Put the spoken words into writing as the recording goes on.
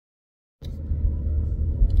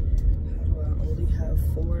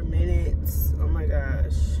4 minutes. Oh my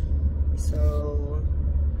gosh. So,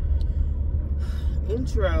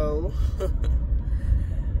 intro.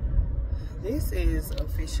 This is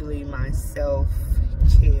officially my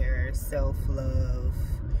self-care, self-love,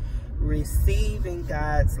 receiving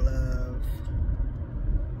God's love,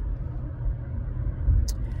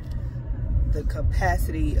 the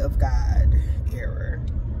capacity of God era.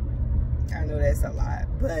 I know that's a lot,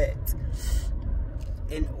 but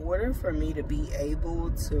in order for me to be able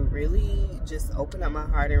to really just open up my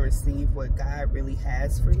heart and receive what God really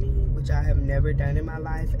has for me, which I have never done in my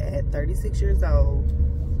life at 36 years old.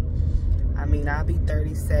 I mean, I'll be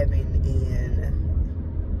 37 in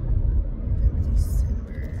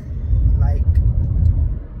December, like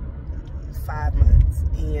 5 months.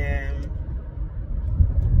 And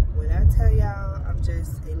when I tell y'all, I'm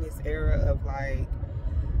just in this era of like,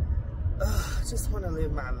 I just want to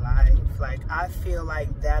live my life. Like, I feel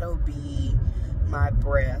like that'll be my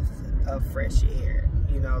breath of fresh air.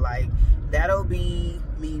 You know, like, that'll be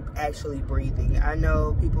me actually breathing. I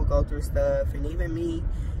know people go through stuff, and even me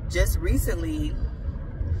just recently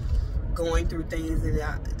going through things, and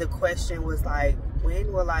the question was like,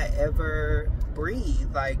 when will I ever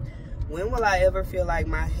breathe? Like, when will I ever feel like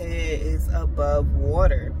my head is above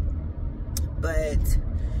water? But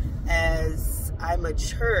as I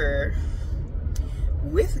mature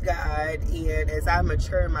with God, and as I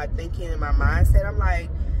mature in my thinking and my mindset, I'm like,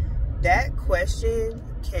 that question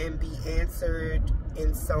can be answered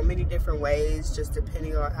in so many different ways, just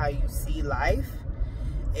depending on how you see life.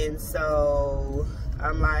 And so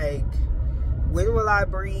I'm like, when will I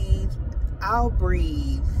breathe? I'll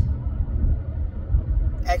breathe.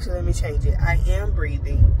 Actually, let me change it. I am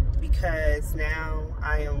breathing, because now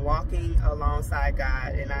I am walking alongside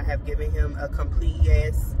God, and I have given him a complete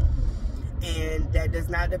yes. And that does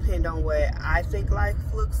not depend on what I think life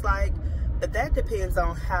looks like, but that depends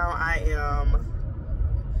on how I am,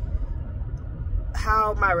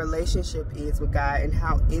 how my relationship is with God, and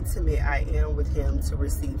how intimate I am with him to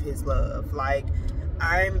receive his love. Like,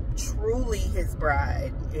 I'm truly his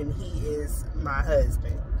bride, and he is my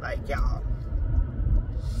husband. Like, y'all.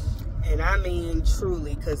 And I mean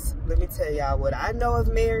truly, because let me tell y'all what I know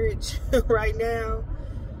of marriage right now.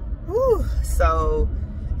 Whew. So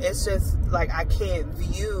it's just like, I can't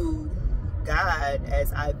view God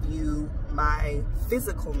as I view my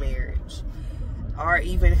physical marriage, or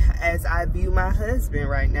even as I view my husband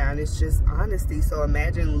right now. And it's just honesty. So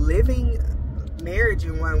imagine living marriage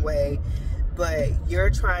in one way, but you're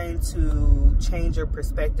trying to change your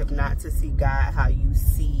perspective, not to see God how you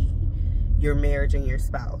see your marriage and your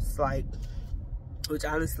spouse, like, which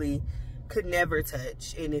honestly could never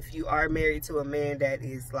touch. And if you are married to a man that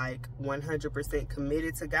is like 100%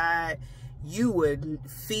 committed to God, you would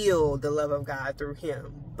feel the love of God through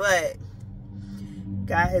him. But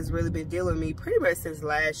God has really been dealing with me pretty much since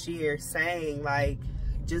last year, saying like,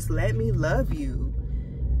 just let me love you.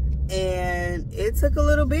 And it took a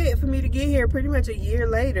little bit for me to get here, pretty much a year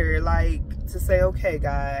later, like, to say, okay,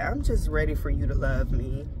 God, I'm just ready for you to love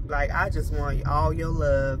me. Like, I just want all your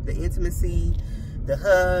love, the intimacy, the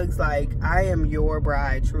hugs. Like, I am your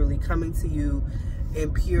bride, truly coming to you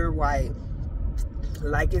in pure white.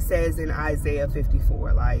 Like it says in Isaiah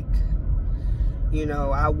 54, like, you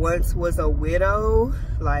know, I once was a widow,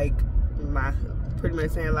 like, pretty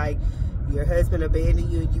much saying like, your husband abandoned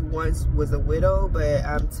you, and you once was a widow, but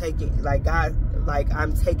I'm taking, like, God, like,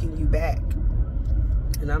 I'm taking you back.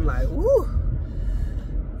 And I'm like, woo,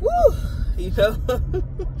 woo, you know.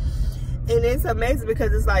 And it's amazing,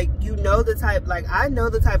 because it's like, you know, the type, like, I know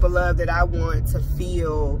the type of love that I want to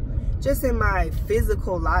feel just in my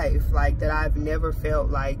physical life, like, that I've never felt,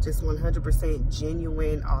 like, just 100%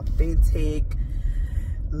 genuine, authentic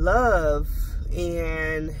love.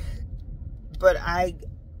 And but I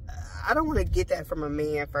don't want to get that from a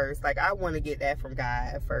man first. Like, I want to get that from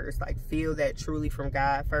God first, like, feel that truly from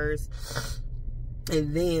God first,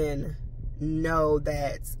 and then know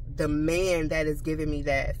that the man that is giving me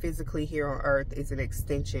that physically here on earth is an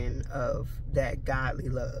extension of that godly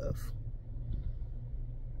love.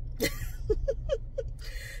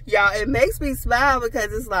 Y'all, it makes me smile,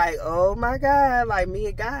 because it's like, oh my God, like, me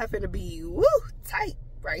and God finna be woo tight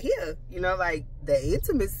right here, you know, like, the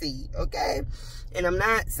intimacy, okay? And I'm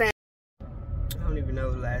not saying, I don't even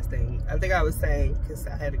know the last thing. I think I was saying, because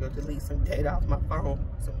I had to go delete some data off my phone,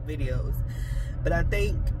 some videos. But I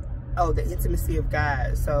think, oh, the intimacy of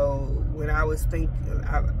God. So when I was thinking,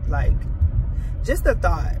 like, just the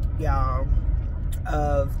thought, y'all,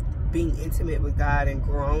 of being intimate with God and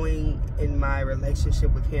growing in my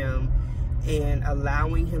relationship with him, and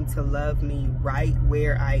allowing him to love me right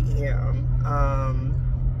where I am.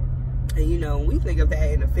 And you know, when we think of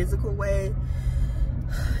that in a physical way,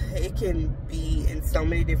 it can be in so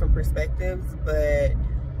many different perspectives, but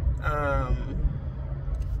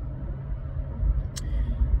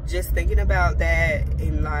just thinking about that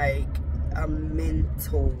in like a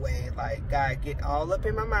mental way, like, God, get all up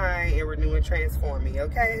in my mind and renew and transform me,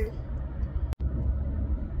 okay?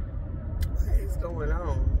 What is going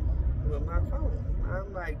on with my phone?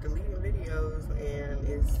 I'm like deleting videos and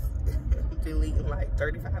it's deleting like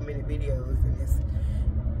 35-minute videos, and it's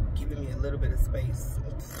giving me a little bit of space.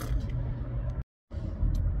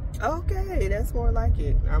 Okay, that's more like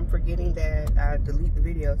it. I'm forgetting that I delete the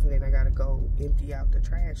videos and then I gotta go empty out the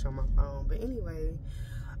trash on my phone. But anyway,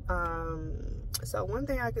 so one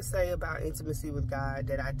thing I could say about intimacy with God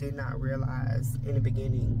that I did not realize in the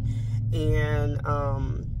beginning, and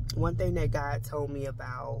one thing that God told me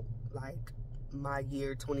about like my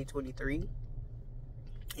year 2023,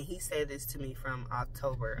 and he said this to me from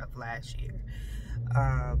October of last year,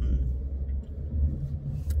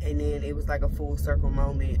 and then it was like a full circle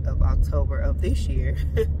moment of October of this year,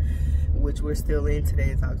 which we're still in. Today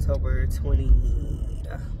is October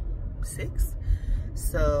 26th.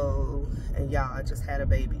 So, and y'all, I just had a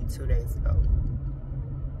baby 2 days ago.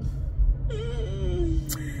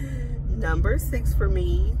 Number 6 for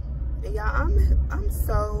me. And y'all, I'm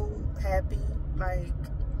so happy. Like,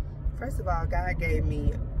 first of all, God gave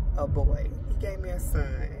me a boy. He gave me a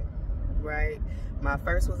son, right? My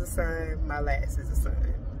first was a son, my last is a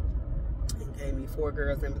son. He gave me 4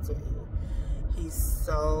 girls in between. He's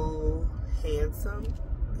so handsome.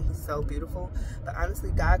 He's so beautiful. But honestly,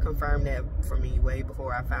 God confirmed that for me way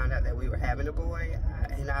before I found out that we were having a boy.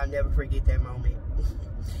 And I'll never forget that moment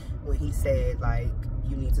when he said, like,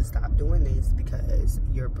 you need to stop doing this because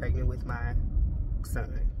you're pregnant with my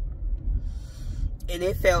son. And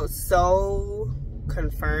it felt so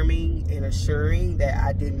confirming and assuring that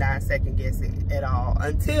I did not second guess it at all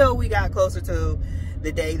until we got closer to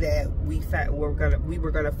the day that we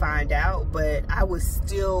were gonna find out. But I was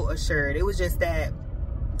still assured. It was just that,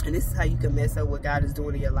 and this is how you can mess up what God is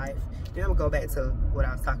doing in your life. Then I'm gonna go back to what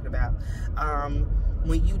I was talking about.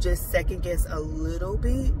 When you just second guess a little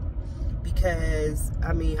bit, because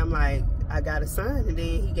I mean, I'm like, I got a son and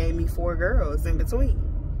then he gave me 4 girls in between.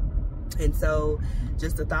 And so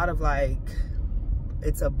just the thought of like,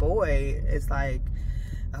 it's a boy, it's like,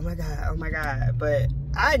 oh my God, oh my God. But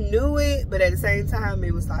I knew it, but at the same time,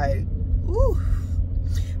 it was like, ooh.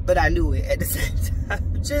 But I knew it at the same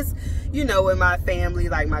time. Just, you know, with my family,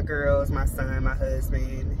 like my girls, my son, my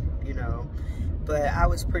husband, you know. But I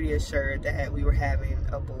was pretty assured that we were having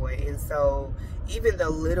a boy. And so even the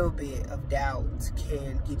little bit of doubt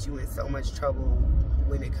can get you in so much trouble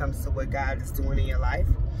when it comes to what God is doing in your life.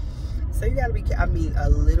 So you gotta be, I mean, a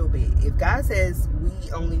little bit. If God says we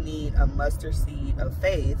only need a mustard seed of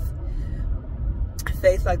faith,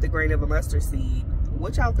 faith like the grain of a mustard seed,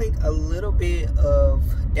 what y'all think a little bit of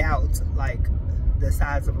doubt, like the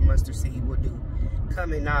size of a mustard seed, will do?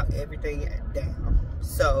 Come and knock everything down.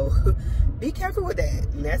 So be careful with that.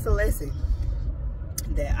 And that's a lesson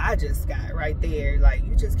that I just got right there. Like,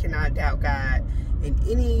 you just cannot doubt God in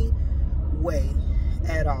any way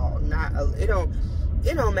at all.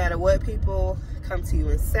 It don't matter what people come to you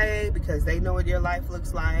and say, because they know what your life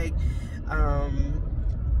looks like.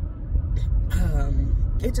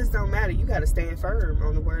 It just don't matter. You got to stand firm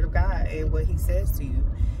on the word of God and what he says to you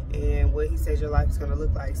and what he says your life is going to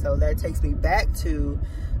look like. So that takes me back to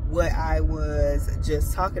what I was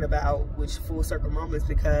just talking about, which full circle moments,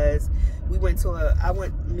 because we went to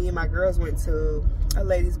me and my girls went to a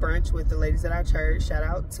ladies brunch with the ladies at our church. Shout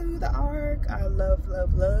out to the Ark. I love,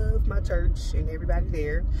 love, love my church and everybody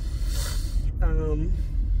there.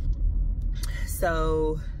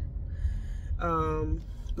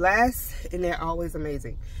 And they're always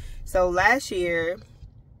amazing. So last year,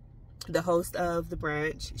 the host of the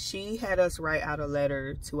brunch, she had us write out a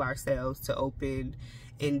letter to ourselves to open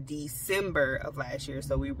in December of last year.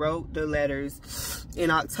 So we wrote the letters in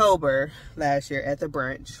October last year at the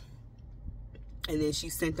brunch, and then she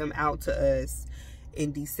sent them out to us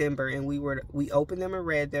in December, and we opened them and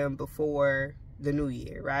read them before the new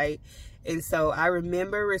year, right? And so I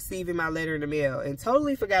remember receiving my letter in the mail and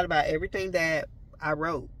totally forgot about everything that I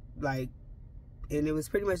wrote, like, and it was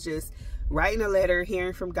pretty much just writing a letter,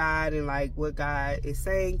 hearing from God and like what God is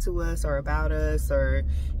saying to us or about us, or,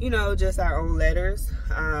 you know, just our own letters.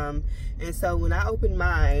 And so when I opened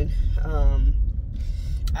mine,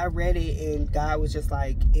 I read it and God was just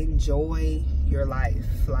like, enjoy your life.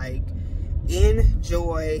 Like,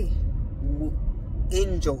 enjoy.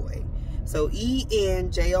 So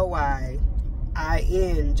ENJOY,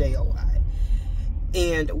 INJOY.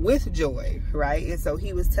 and with joy, right? And so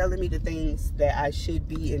he was telling me the things that I should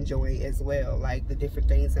be enjoying as well, like the different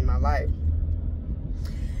things in my life.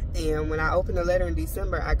 And when I opened the letter in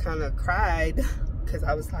December, I kind of cried because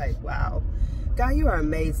I was like, wow, God, you are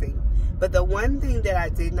amazing. But the one thing that I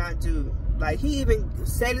did not do, like he even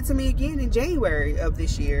said it to me again in January of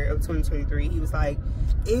this year, of 2023. He was like,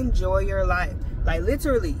 enjoy your life. Like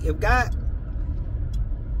literally, if God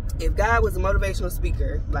was a motivational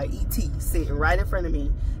speaker, like E.T. sitting right in front of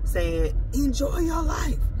me saying, enjoy your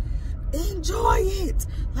life, enjoy it.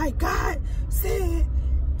 Like God said,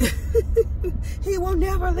 he will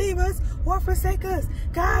never leave us or forsake us.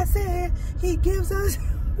 God said he gives us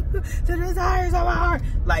the desires of our heart.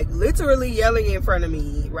 Like literally yelling in front of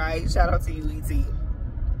me, right? Shout out to you, E.T.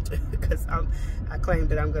 because I claim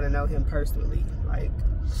that I'm gonna know him personally. Like,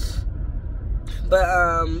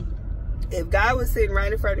 but if God was sitting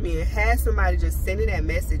right in front of me and had somebody just sending that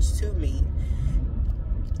message to me,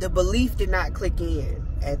 the belief did not click in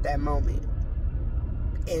at that moment.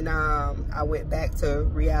 And I went back to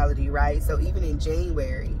reality, right? So even in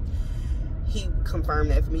January, he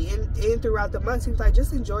confirmed that for me. And throughout the months, he was like,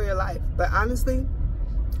 just enjoy your life. But honestly,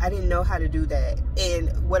 I didn't know how to do that.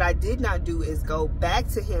 And what I did not do is go back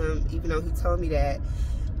to him, even though he told me that,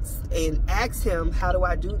 and ask him, how do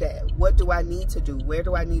I do that? What do I need to do? Where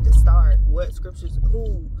do I need to start? What scriptures,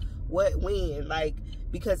 who, what, when? Like,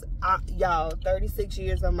 because y'all, 36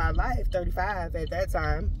 years of my life, 35 at that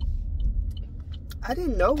time, I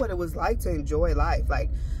didn't know what it was like to enjoy life.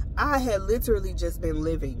 Like, I had literally just been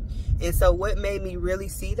living. And so what made me really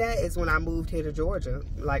see that is when I moved here to Georgia,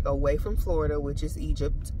 like away from Florida, which is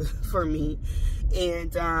Egypt for me.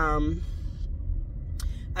 And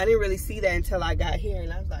I didn't really see that until I got here.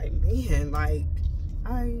 And I was like, man, like,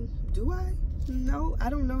 I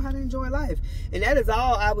don't know how to enjoy life. And that is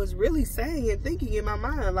all I was really saying and thinking in my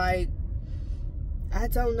mind. Like, I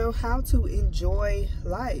don't know how to enjoy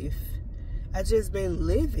life. I just been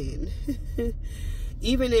living.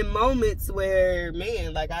 Even in moments where,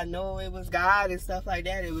 man, like I know it was God and stuff like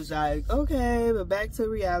that, it was like, okay, but back to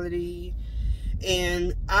reality.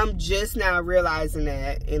 And I'm just now realizing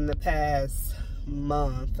that in the past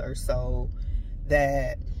month or so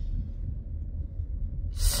that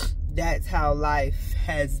that's how life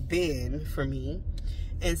has been for me.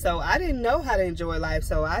 And so I didn't know how to enjoy life.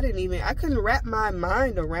 So I couldn't wrap my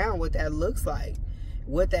mind around what that looks like,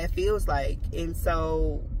 what that feels like. And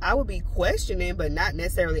so I would be questioning, but not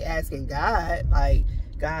necessarily asking God, like,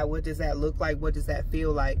 God, what does that look like? What does that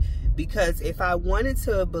feel like? Because if I wanted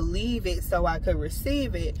to believe it so I could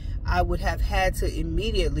receive it, I would have had to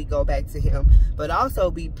immediately go back to him, but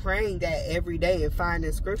also be praying that every day and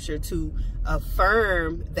finding scripture to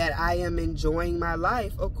affirm that I am enjoying my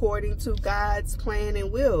life according to God's plan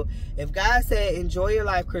and will. If God said, enjoy your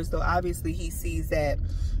life, Crystal, obviously he sees that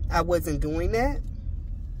I wasn't doing that.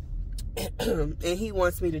 And he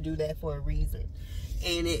wants me to do that for a reason.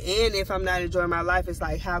 And if I'm not enjoying my life, it's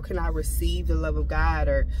like, how can I receive the love of God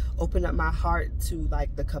or open up my heart to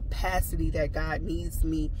like the capacity that God needs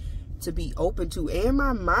me to be open to, and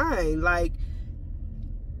my mind, like,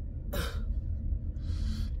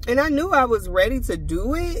 and I knew I was ready to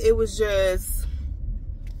do it. It was just,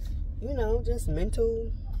 you know, just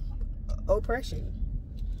mental oppression.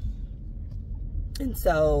 And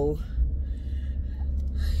so,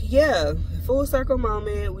 yeah, full circle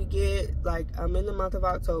moment. We get, like, I'm in the month of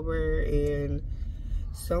October and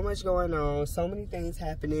so much going on, so many things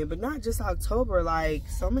happening, but not just October, like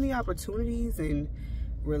so many opportunities and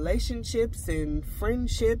relationships and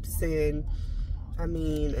friendships, and I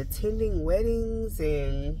mean attending weddings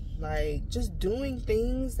and like just doing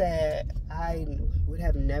things that I would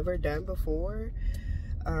have never done before.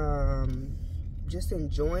 Just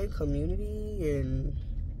enjoying community and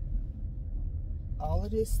all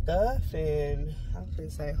of this stuff. And I was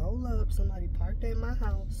gonna say, hold up, somebody parked at my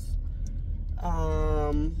house.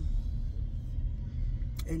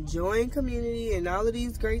 Enjoying community and all of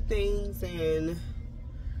these great things. And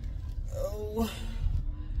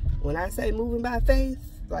when I say moving by faith,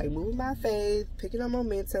 like moving by faith, picking up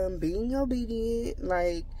momentum, being obedient,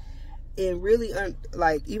 like, and really,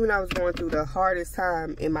 like, even I was going through the hardest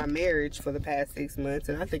time in my marriage for the past 6 months,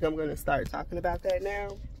 and I think I'm going to start talking about that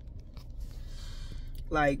now.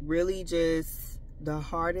 Like, really just the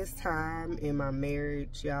hardest time in my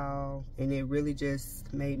marriage, y'all, and it really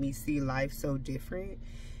just made me see life so different.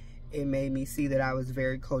 It made me see that I was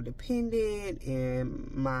very codependent and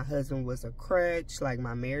my husband was a crutch, like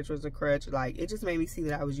my marriage was a crutch. Like, it just made me see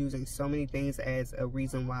that I was using so many things as a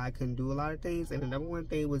reason why I couldn't do a lot of things. And the number one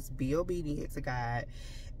thing was be obedient to God,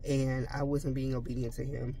 and I wasn't being obedient to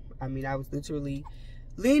him. I mean, I was literally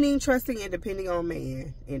leaning, trusting, and depending on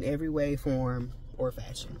man in every way, form, or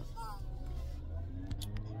fashion.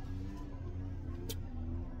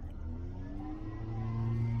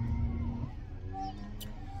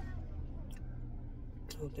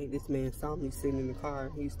 I don't think this man saw me sitting in the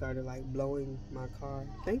car. He started like blowing my car.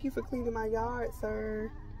 Thank you for cleaning my yard,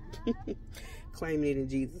 sir. Claiming it in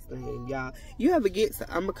Jesus' name, y'all. You ever get,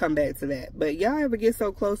 I'm gonna come back to that, but y'all ever get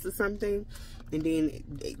so close to something and then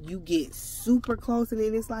you get super close and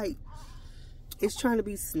then it's like it's trying to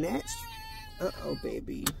be snatched? Uh-oh,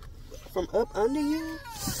 baby. From up under you?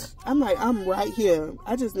 I'm like, I'm right here.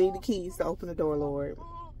 I just need the keys to open the door, Lord.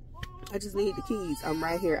 I just need the keys. I'm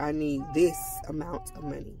right here. I need this amount of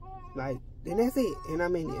money. Like, and that's it. And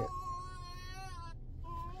I'm in here.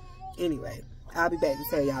 Anyway, I'll be back to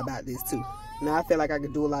tell y'all about this too. Now, I feel like I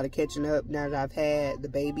could do a lot of catching up now that I've had the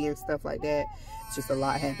baby and stuff like that. It's just a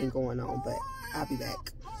lot happening going on, but I'll be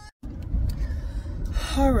back.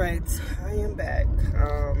 All right, I am back.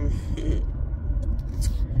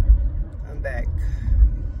 I'm back.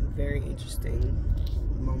 Very interesting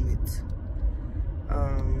moment.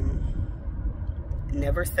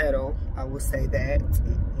 Never settle, I will say that.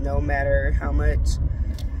 No matter how much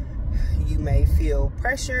you may feel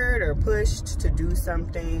pressured or pushed to do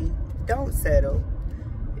something, don't settle.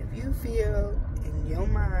 If you feel in your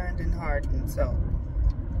mind and heart and soul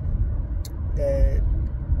that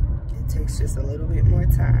it takes just a little bit more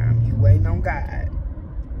time, you waiting on God,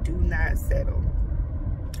 do not settle.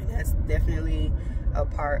 And that's definitely a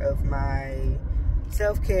part of my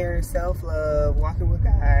self-care, self-love, walking with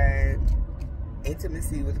God,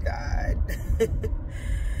 intimacy with God,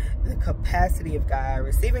 the capacity of God,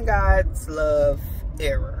 receiving God's love,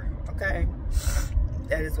 error, okay?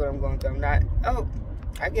 That is what I'm going through. I'm not, oh,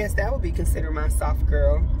 I guess that would be considered my soft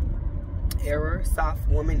girl error, soft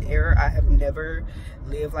woman error. I have never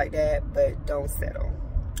lived like that, but don't settle.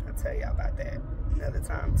 I'll tell y'all about that another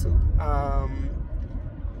time too.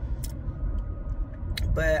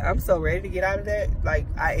 But I'm so ready to get out of that. Like,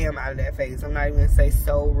 I am out of that phase. I'm not even gonna say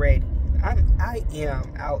so ready. I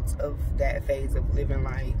am out of that phase of living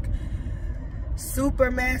like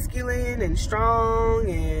super masculine and strong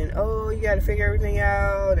and, oh, you gotta figure everything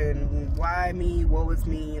out and why me, woe is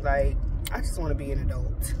me. Like, I just want to be an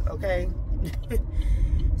adult, okay?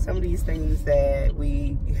 Some of these things that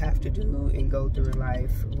we have to do and go through in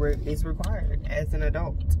life is required as an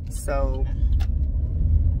adult. So,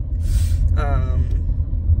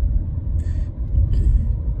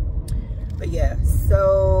 but yeah,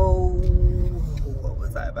 so what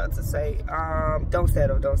was I about to say? Don't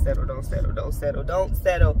settle, don't settle, don't settle, don't settle, don't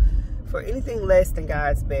settle for anything less than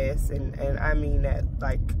God's best. And I mean that,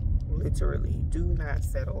 like, literally. Do not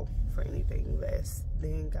settle for anything less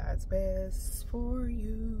than God's best for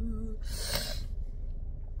you.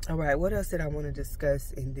 All right, what else did I want to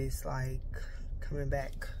discuss in this, like, coming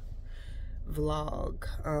back vlog?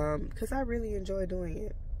 Because I really enjoy doing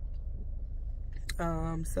it.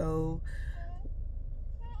 So,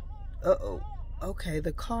 uh-oh. Okay,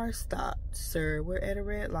 the car stopped, sir. We're at a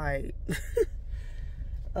red light.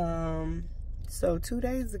 So 2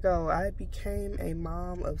 days ago, I became a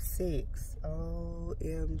mom of 6.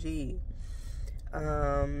 OMG.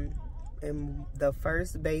 And the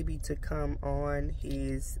first baby to come on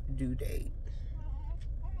his due date.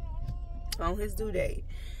 On his due date.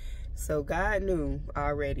 So God knew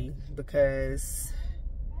already, because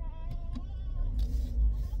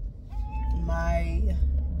my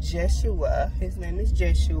Jeshua, his name is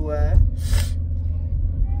Jeshua,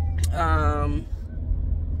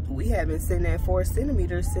 we have been sitting at 4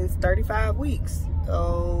 centimeters since 35 weeks.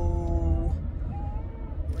 Oh,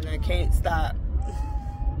 and I can't stop.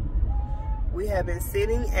 We have been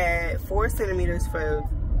sitting at 4 centimeters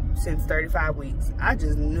since 35 weeks. I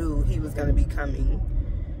just knew he was going to be coming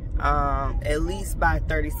at least by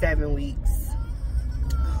 37 weeks.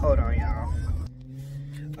 Hold on, y'all.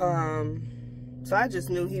 So I just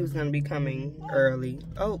knew he was going to be coming early.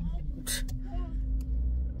 Oh,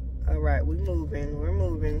 all right, we're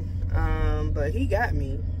moving. But he got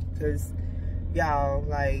me, because y'all,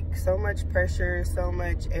 like, so much pressure, so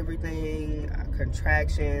much everything,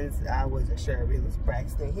 contractions. I wasn't sure if it was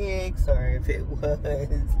Braxton Hicks or if it was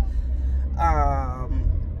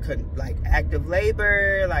like active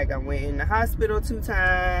labor. Like, I went in the hospital 2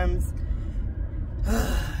 times.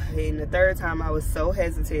 And the 3rd time I was so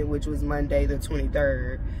hesitant, which was Monday the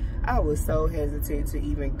 23rd. I was so hesitant to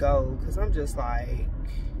even go, because I'm just like,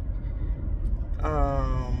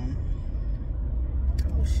 oh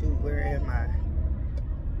shoot, where am I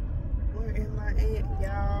at,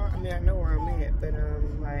 y'all? I mean, I know where I'm at, but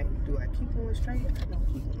like, do I keep going straight? I don't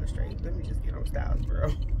keep going straight. Let me just get on Styles, bro.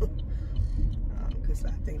 because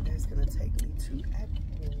I think that's gonna take me to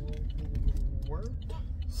work.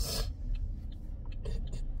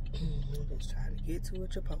 I'm just trying to get to a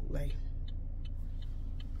Chipotle.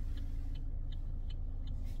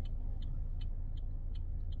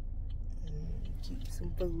 Keep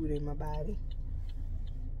some food in my body,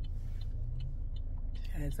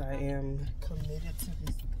 as I am committed to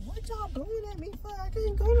this. What y'all blowing at me for? I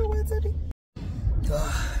can't go nowhere today.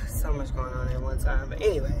 So much going on at one time. But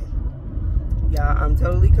anyway, y'all, I'm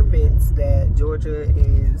totally convinced that Georgia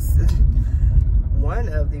is one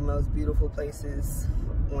of the most beautiful places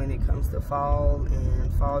when it comes to fall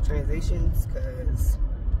and fall transitions, because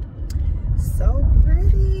so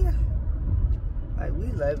pretty. Like, we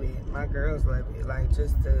love it. My girls love it. Like,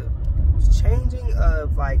 just the changing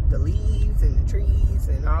of like the leaves and the trees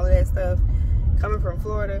and all of that stuff. Coming from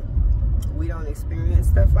Florida, we don't experience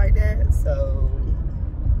stuff like that. So,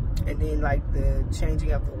 and then like the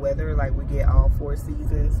changing of the weather, like we get all 4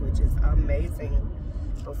 seasons, which is amazing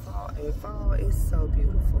for fall. And fall is so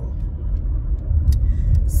beautiful.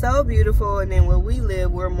 So beautiful. And then where we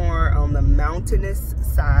live, we're more on the mountainous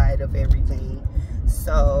side of everything.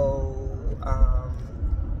 So,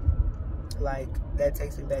 like, that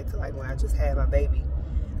takes me back to like when I just had my baby.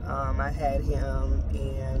 I had him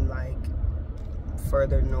in like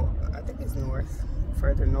further north, I think it's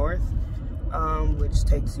further north, which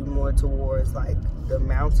takes you more towards like the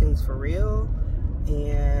mountains for real.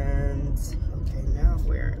 And okay, now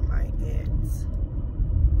where am I at?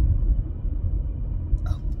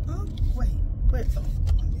 Oh wait, where's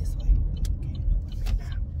going this way? Okay,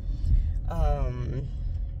 now.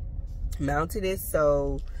 Mountainous,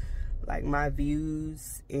 so like my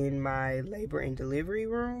views in my labor and delivery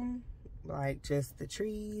room, like just the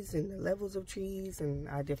trees and the levels of trees, and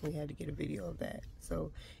I definitely had to get a video of that.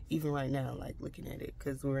 So even right now, like looking at it,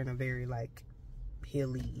 because we're in a very like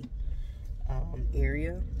hilly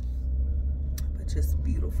area, but just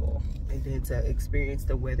beautiful. And then to experience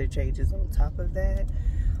the weather changes on top of that,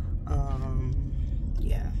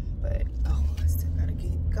 yeah. But oh, I still gotta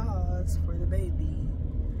get gauze for the baby.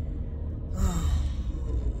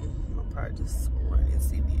 I'll probably just run in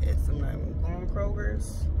CVS. I'm not even going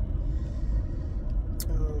Kroger's.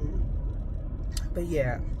 But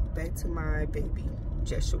yeah, back to my baby,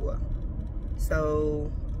 Jeshua.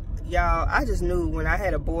 So, y'all, I just knew when I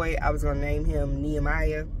had a boy, I was gonna name him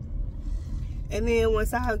Nehemiah. And then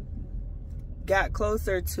once I got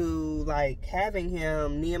closer to like having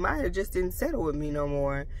him, Nehemiah just didn't settle with me no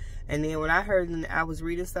more. And then when I heard, I was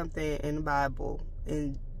reading something in the Bible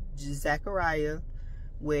in Zechariah,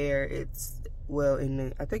 where it's, well, in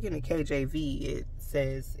the, I think in the KJV it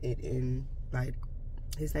says it in like,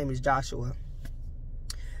 his name is Joshua.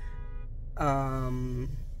 And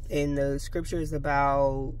the scripture is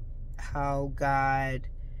about how God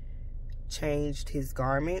changed his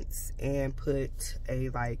garments and put a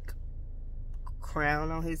like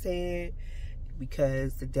crown on his head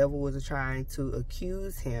because the devil was trying to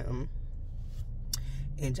accuse him.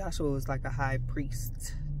 And Joshua was like a high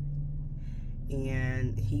priest,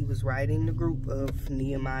 and he was riding the group of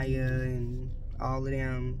Nehemiah and all of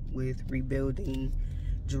them with rebuilding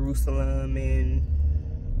Jerusalem and,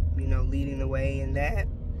 you know, leading the way in that.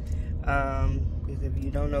 Because if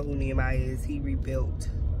you don't know who Nehemiah is, he rebuilt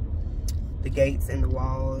the gates and the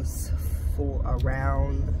walls for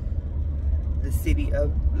around the city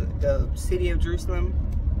of Jerusalem.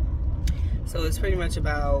 So it's pretty much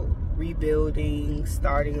about rebuilding,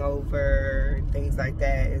 starting over, things like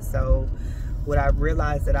that. And so what I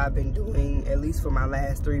realized that I've been doing, at least for my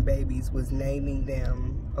last 3 babies, was naming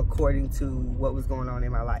them according to what was going on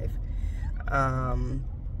in my life. And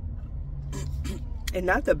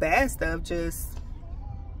not the bad stuff, just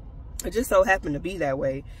it just so happened to be that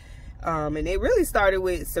way. And it really started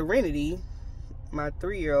with Serenity, my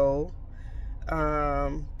 3-year-old,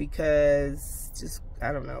 because just,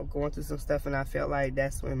 I don't know, going through some stuff, and I felt like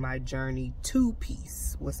that's when my journey to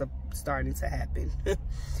peace was starting to happen.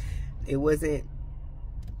 It wasn't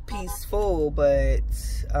peaceful, but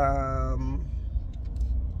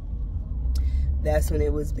that's when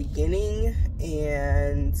it was beginning.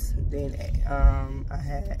 And then I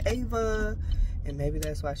had Ava, and maybe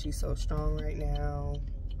that's why she's so strong right now.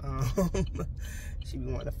 She be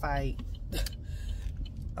wanting to fight.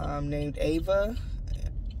 Named Ava,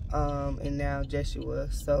 and now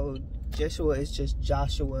Jeshua. So Jeshua is just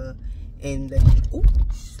Joshua in the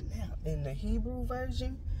in the Hebrew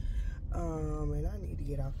version. And I need to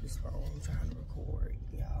get off this phone. I'm trying to record,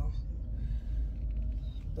 y'all.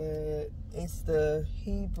 But it's the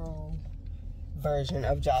Hebrew version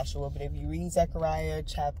of Joshua. But if you read Zechariah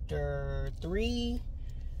chapter 3,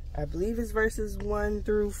 I believe it's verses 1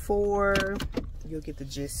 through 4. you'll get the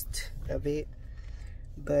gist of it.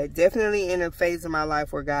 But definitely in a phase of my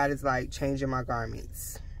life where God is like changing my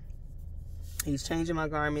garments. He's changing my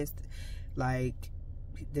garments. Like,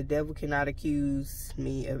 the devil cannot accuse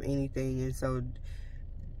me of anything. And so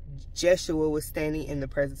Jeshua was standing in the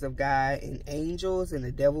presence of God and angels, and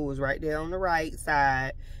the devil was right there on the right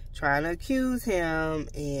side trying to accuse him.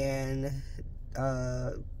 And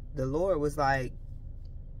the Lord was like,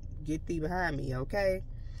 get thee behind me, okay?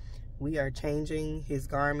 We are changing his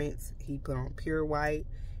garments. He put on pure white.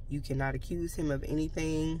 You cannot accuse him of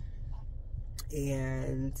anything.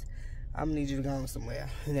 And I'm gonna need you to go somewhere.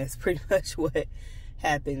 And that's pretty much what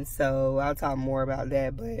happened. So I'll talk more about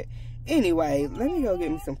that. But anyway, let me go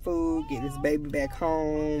get me some food, get this baby back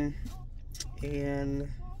home, and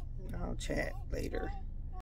I'll chat later.